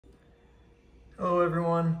Hello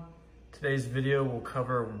everyone. Today's video will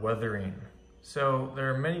cover weathering. So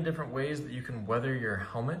there are many different ways that you can weather your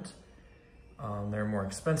helmet. There are more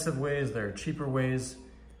expensive ways, there are cheaper ways.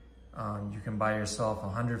 You can buy yourself a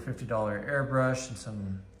 $150 airbrush and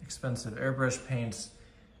some expensive airbrush paints.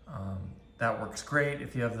 That works great.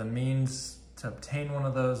 If you have the means to obtain one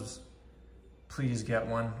of those, please get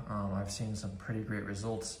one. I've seen some pretty great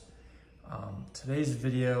results. Today's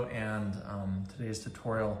video and today's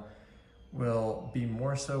tutorial will be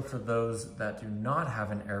more so for those that do not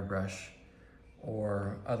have an airbrush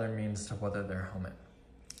or other means to weather their helmet.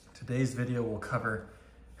 Today's video will cover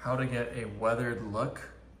how to get a weathered look.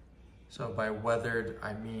 So by weathered,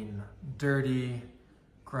 I mean dirty,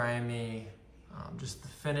 grimy, just the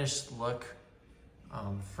finished look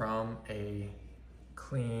from a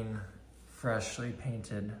clean, freshly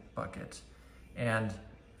painted bucket. And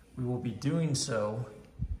we will be doing so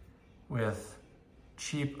with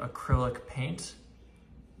cheap acrylic paint,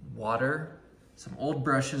 water, some old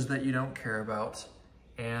brushes that you don't care about,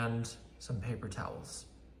 and some paper towels.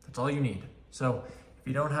 That's all you need. So if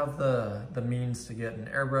you don't have the means to get an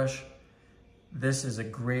airbrush, this is a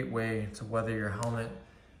great way to weather your helmet.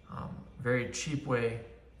 Very cheap way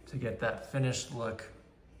to get that finished look.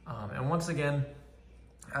 And once again,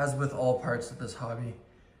 as with all parts of this hobby,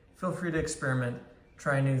 feel free to experiment,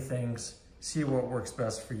 try new things, see what works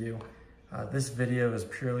best for you. This video is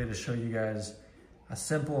purely to show you guys a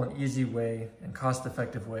simple and easy way and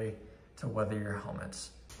cost-effective way to weather your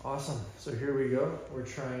helmets. Awesome, so here we go. We're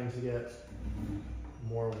trying to get a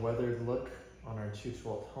more weathered look on our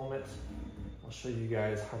 212 helmet. I'll show you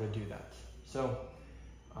guys how to do that. So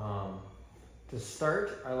to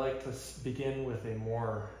start, I like to begin with a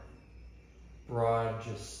more broad,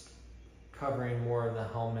 just covering more of the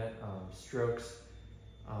helmet strokes,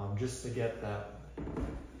 just to get that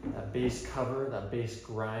base cover, that base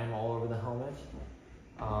grime all over the helmet.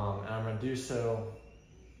 And I'm gonna do so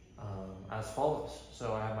as follows.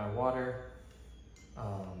 So I have my water,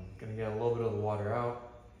 gonna get a little bit of the water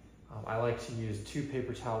out. I like to use 2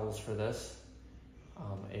 paper towels for this.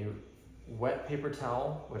 A wet paper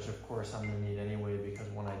towel, which of course I'm gonna need anyway because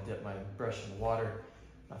when I dip my brush in the water,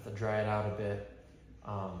 I have to dry it out a bit.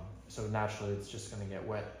 So naturally it's just gonna get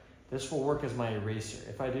wet. This will work as my eraser.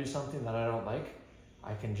 If I do something that I don't like,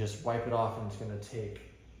 I can just wipe it off and it's gonna take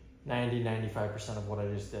 90–95% of what I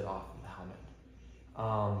just did off of the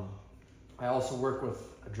helmet. I also work with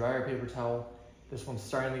a drier paper towel. This one's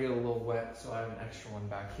starting to get a little wet, so I have an extra one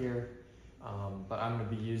back here. But I'm gonna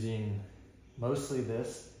be using mostly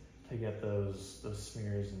this to get those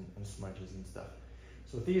smears and smudges and stuff.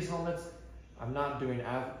 So with these helmets, I'm not doing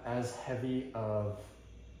as heavy of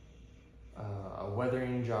a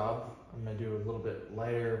weathering job. I'm gonna do a little bit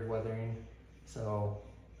lighter weathering. So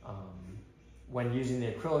when using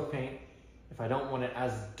the acrylic paint, if I don't want it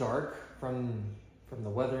as dark from the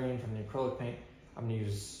weathering, from the acrylic paint, I'm gonna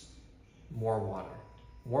use more water.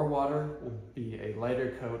 More water will be a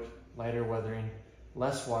lighter coat, lighter weathering.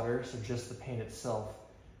 Less water, so just the paint itself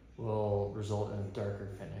will result in a darker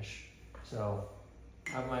finish. So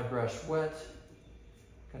I have my brush wet,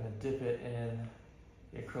 gonna dip it in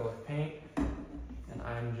the acrylic paint, and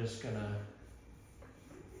I'm just gonna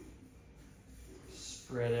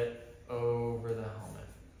spread it over the helmet.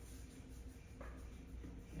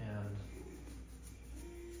 And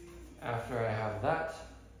after I have that,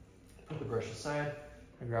 put the brush aside,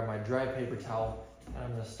 I grab my dry paper towel, and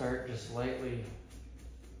I'm gonna start just lightly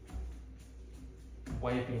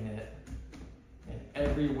wiping it in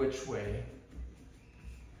every which way,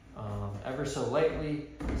 ever so lightly.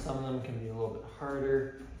 Some of them can be a little bit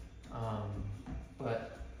harder,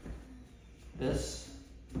 but this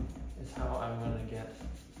is how I'm gonna get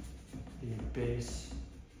the base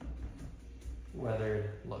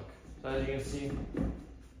weathered look. So as you can see,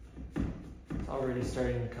 it's already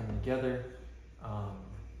starting to come together.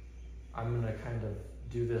 I'm gonna kind of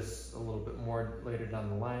do this a little bit more later down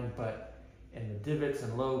the line, but in the divots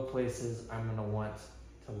and low places, I'm gonna want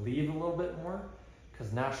to leave a little bit more,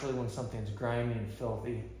 because naturally when something's grimy and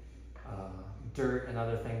filthy, dirt and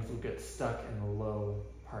other things will get stuck in the low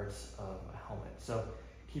parts of a helmet. So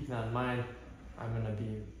keeping that in mind, I'm gonna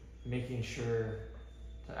be making sure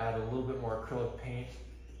to add a little bit more acrylic paint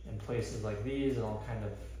in places like these, and I'll kind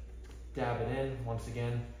of dab it in. Once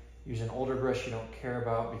again, use an older brush you don't care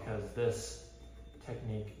about, because this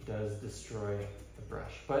technique does destroy the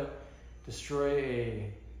brush. But destroy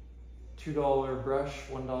a $2 brush,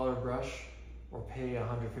 $1 brush, or pay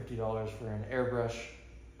 $150 for an airbrush,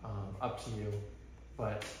 up to you.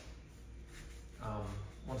 But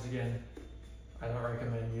once again, I don't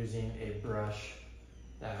recommend using a brush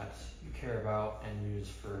that you care about and use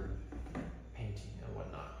for painting.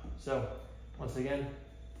 So once again,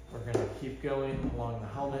 we're gonna keep going along the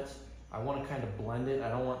helmet. I wanna kind of blend it. I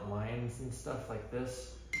don't want lines and stuff like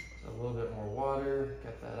this. So a little bit more water,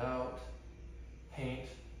 get that out, paint,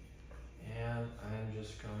 and I'm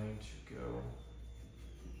just going to go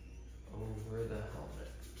over the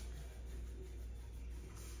helmet.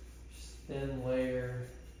 Just thin layer.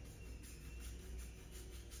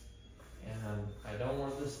 And I don't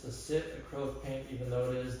want this to sit. Acrylic paint, even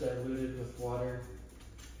though it is diluted with water,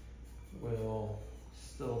 will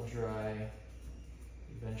still dry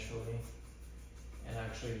eventually, and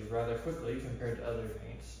actually rather quickly compared to other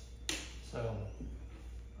paints. So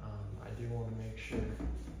I do want to make sure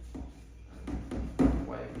I'm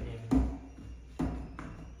wiping,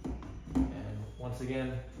 and once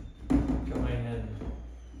again going in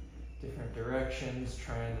different directions,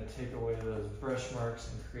 trying to take away those brush marks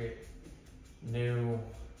and create new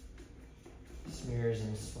smears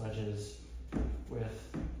and smudges with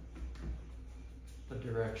the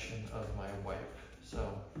direction of my wipe.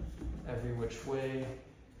 So every which way,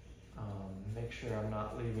 make sure I'm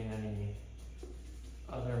not leaving any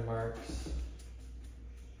other marks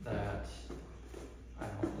that I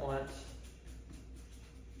don't want.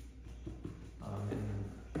 In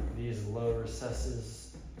these low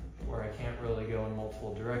recesses where I can't really go in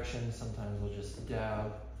multiple directions, sometimes we'll just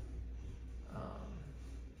dab,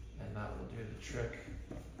 and that will do the trick.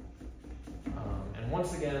 And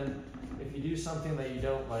once again, if you do something that you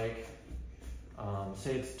don't like,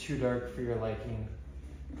 say it's too dark for your liking,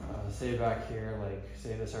 say back here, like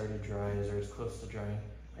say this already dries or is close to drying,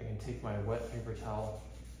 I can take my wet paper towel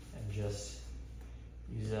and just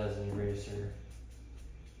use it as an eraser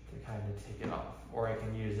to kind of take it off. Or I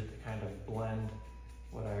can use it to kind of blend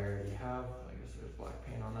what I already have. I guess there's black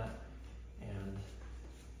paint on that, and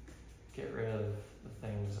get rid of the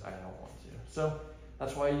things I don't want to. So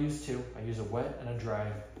that's why I use two. I use a wet and a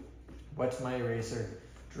dry. Wet's my eraser,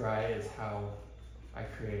 dry is how I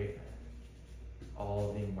create all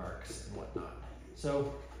of the marks and whatnot.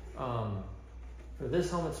 So for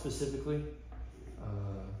this helmet specifically,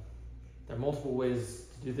 there are multiple ways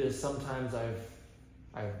to do this. Sometimes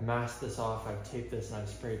I've masked this off, I've taped this, and I've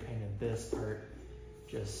spray painted this part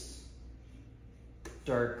just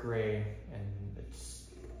dark gray, and it's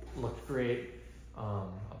looked great.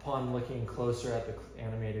 Upon looking closer at the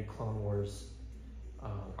animated Clone Wars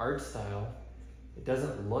art style, it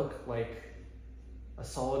doesn't look like a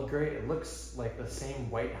solid gray. It looks like the same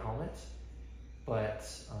white helmet, but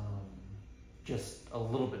just a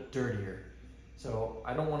little bit dirtier. So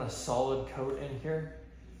I don't want a solid coat in here,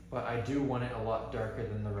 but I do want it a lot darker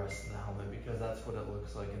than the rest of the helmet because that's what it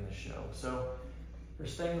looks like in the show. So for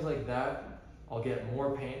things like that, I'll get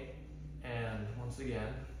more paint, and once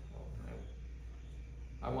again,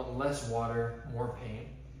 I want less water, more paint,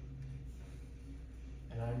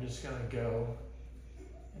 and I'm just gonna go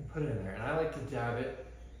and put it in there. And I like to dab it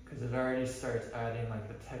because it already starts adding like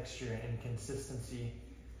the texture and consistency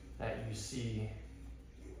that you see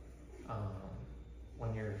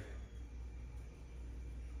when you're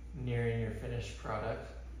nearing your finished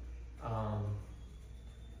product.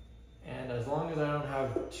 And as long as I don't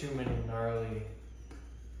have too many gnarly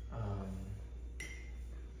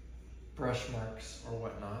brush marks or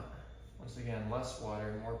whatnot, once again, less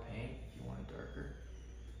water, more paint if you want it darker.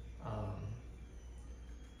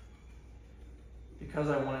 Because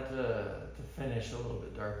I want it to finish a little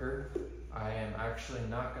bit darker, I am actually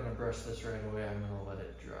not going to brush this right away. I'm going to let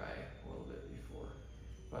it dry a little bit before.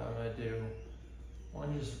 But I'm going to do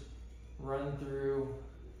one, just run through.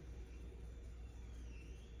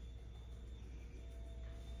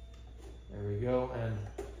 There we go, and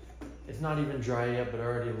it's not even dry yet, but it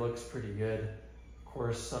already looks pretty good. Of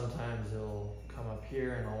course, sometimes it'll come up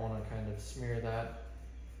here and I'll want to kind of smear that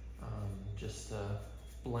just to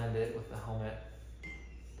blend it with the helmet.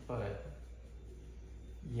 But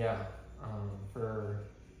yeah, for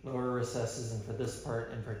lower recesses and for this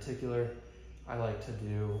part in particular, I like to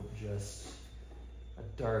do just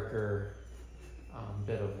a darker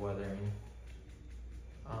bit of weathering.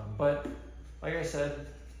 But like I said,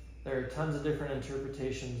 there are tons of different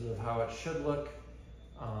interpretations of how it should look.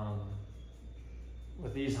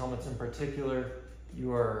 With these helmets in particular,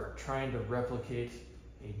 you are trying to replicate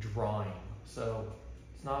a drawing. So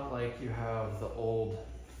it's not like you have the old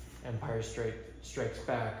Empire Strikes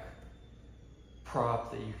Back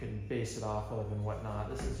prop that you can base it off of and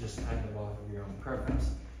whatnot. This is just kind of off of your own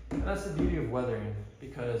preference. And that's the beauty of weathering,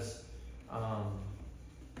 because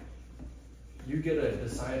you get to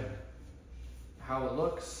decide how it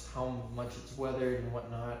looks, how much it's weathered and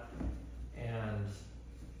whatnot, and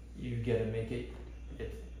you get to make it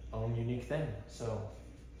its own unique thing. So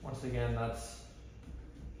once again, that's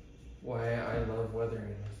why I love weathering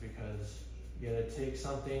is because you gotta take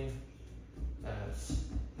something that's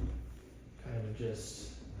kind of just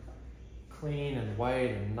clean and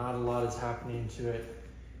white and not a lot is happening to it,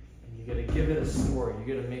 and you gotta give it a story.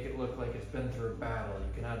 You gotta make it look like it's been through a battle.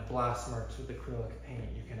 You can add blast marks with acrylic paint.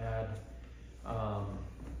 You can add,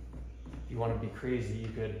 if you wanna be crazy, you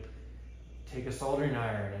could take a soldering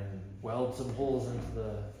iron and weld some holes into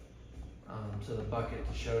the bucket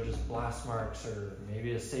to show just blast marks, or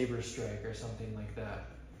maybe a saber strike or something like that.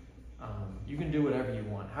 You can do whatever you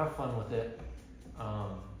want. Have fun with it.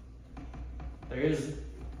 There is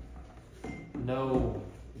no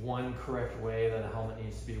one correct way that a helmet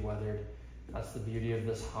needs to be weathered. That's the beauty of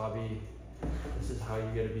this hobby. This is how you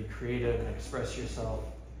get to be creative and express yourself.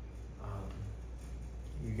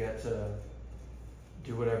 You get to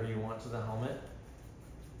do whatever you want to the helmet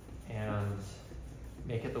and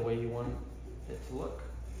make it the way you want it to look.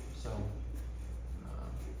 So,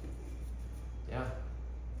 yeah,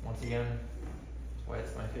 once again, that's why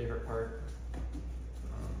it's my favorite part.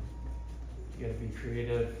 You gotta be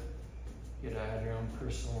creative, you gotta add your own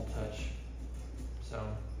personal touch. So,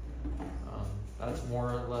 that's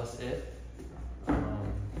more or less it.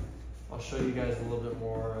 I'll show you guys a little bit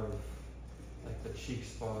more of like the cheek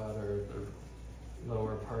spot or the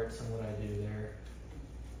lower parts and what I do there.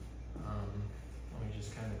 Let me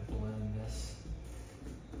just kind of blend this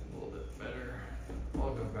a little bit better.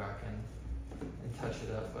 I'll go back and touch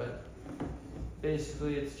it up, but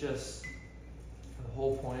basically it's just the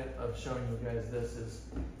whole point of showing you guys this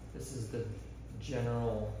is the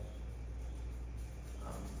general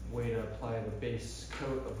way to apply the base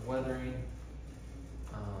coat of weathering,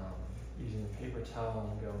 using the paper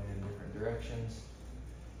towel and going in different directions.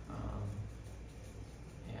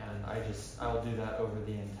 And I'll do that over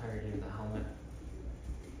the entirety of the helmet.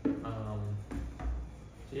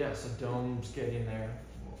 So yeah, so dome's getting there.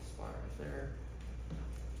 A little spot right there.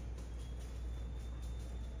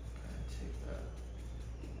 Kind of take that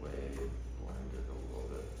away, blend it a little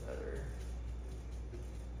bit better.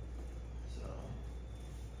 So,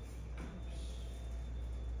 oops.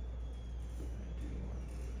 I do want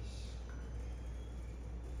this.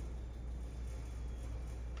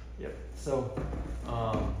 Yep, so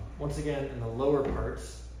once again, in the lower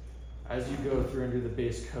parts, as you go through and do the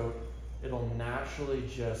base coat, it'll naturally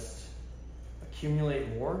just accumulate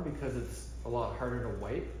more because it's a lot harder to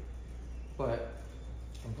wipe. But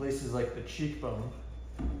in places like the cheekbone,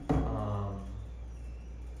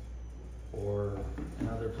 or in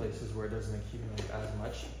other places where it doesn't accumulate as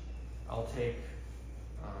much, I'll take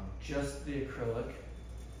just the acrylic,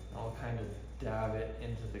 and I'll kind of dab it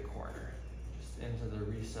into the corner, just into the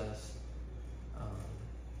recess,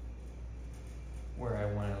 where I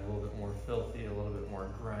want it a little bit more filthy, a little bit more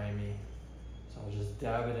grimy. So I'll just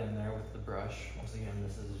dab it in there with the brush. Once again,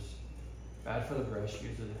 this is bad for the brush.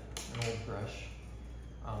 Use an old brush.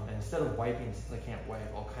 And instead of wiping, since I can't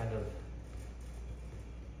wipe, I'll kind of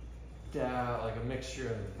dab, like a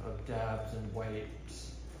mixture of dabs and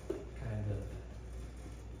wipes, kind of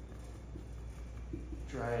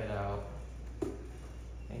dry it out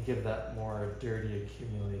and give that more dirty,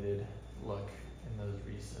 accumulated look in those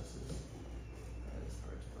recesses. This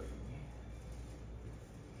part's bugging me.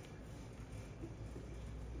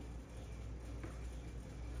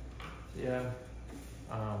 So yeah,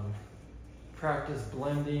 practice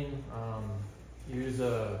blending. Use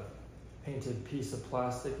a painted piece of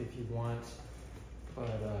plastic if you want,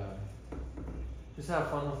 but just have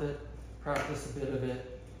fun with it. Practice a bit of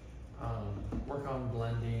it. Work on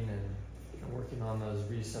blending and working on those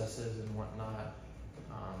recesses and whatnot.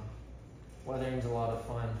 Weathering's a lot of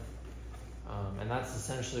fun, and that's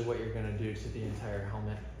essentially what you're going to do to the entire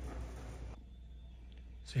helmet.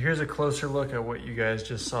 So here's a closer look at what you guys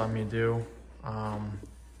just saw me do.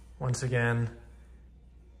 Once again,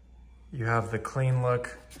 you have the clean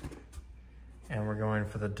look, and we're going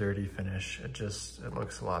for the dirty finish. It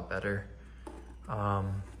looks a lot better.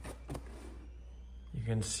 You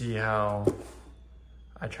can see how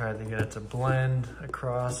I tried to get it to blend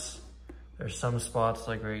across. There's some spots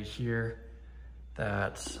like right here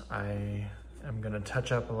that I am gonna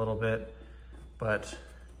touch up a little bit, but,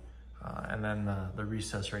 and then the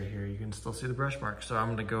recess right here, you can still see the brush mark. So I'm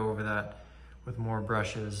gonna go over that with more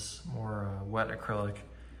brushes, more wet acrylic,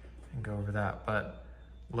 and go over that. But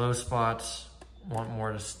low spots, want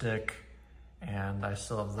more to stick, and I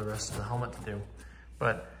still have the rest of the helmet to do.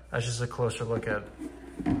 But that's just a closer look at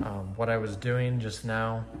what I was doing just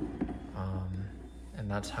now. And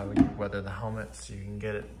that's how you weather the helmet, so you can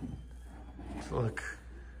get it to look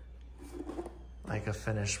like a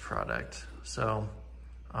finished product. So,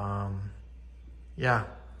 yeah,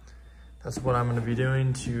 that's what I'm gonna be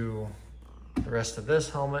doing to the rest of this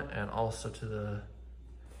helmet and also to the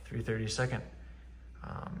 332nd.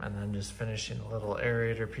 And then just finishing the little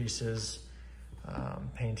aerator pieces,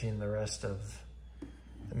 painting the rest of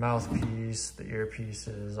the mouthpiece, the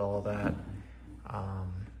earpieces, all that.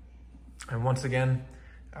 And once again,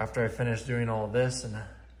 after I finish doing all this and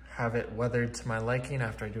have it weathered to my liking,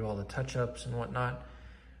 after I do all the touch-ups and whatnot,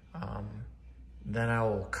 then I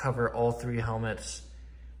will cover all 3 helmets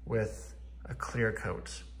with a clear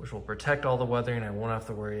coat, which will protect all the weathering. I won't have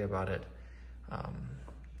to worry about it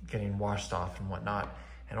getting washed off and whatnot.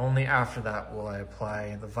 And only after that will I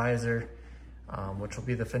apply the visor, which will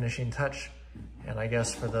be the finishing touch. And I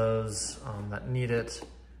guess for those that need it,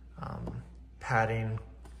 padding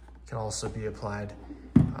can also be applied.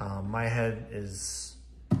 My head is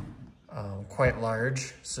quite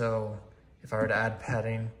large, so if I were to add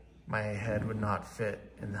padding, my head would not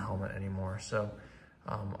fit in the helmet anymore. So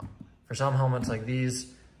for some helmets like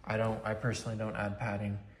these, I personally don't add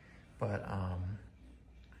padding, but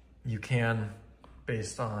you can,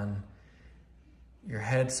 based on your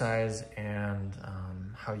head size and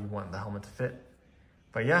how you want the helmet to fit.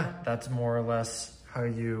 But yeah, that's more or less how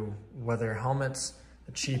you weather helmets,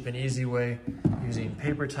 the cheap and easy way, using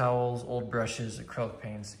paper towels, old brushes, acrylic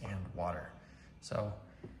paints, and water. So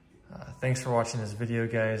thanks for watching this video,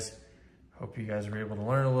 guys. Hope you guys were able to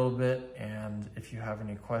learn a little bit, and if you have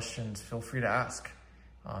any questions, feel free to ask.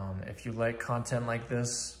 If you like content like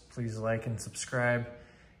this, please like and subscribe,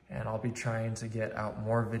 and I'll be trying to get out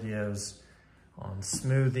more videos on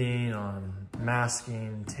smoothing, on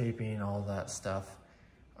masking, taping, all that stuff.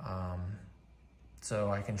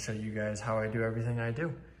 So I can show you guys how I do everything I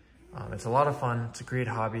do. It's a lot of fun. It's a great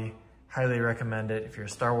hobby. Highly recommend it. If you're a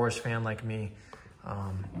Star Wars fan like me,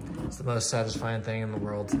 it's the most satisfying thing in the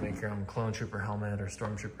world to make your own clone trooper helmet or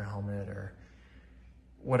stormtrooper helmet or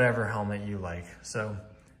whatever helmet you like. So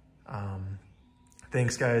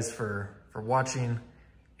thanks guys for watching,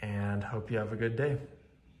 and hope you have a good day.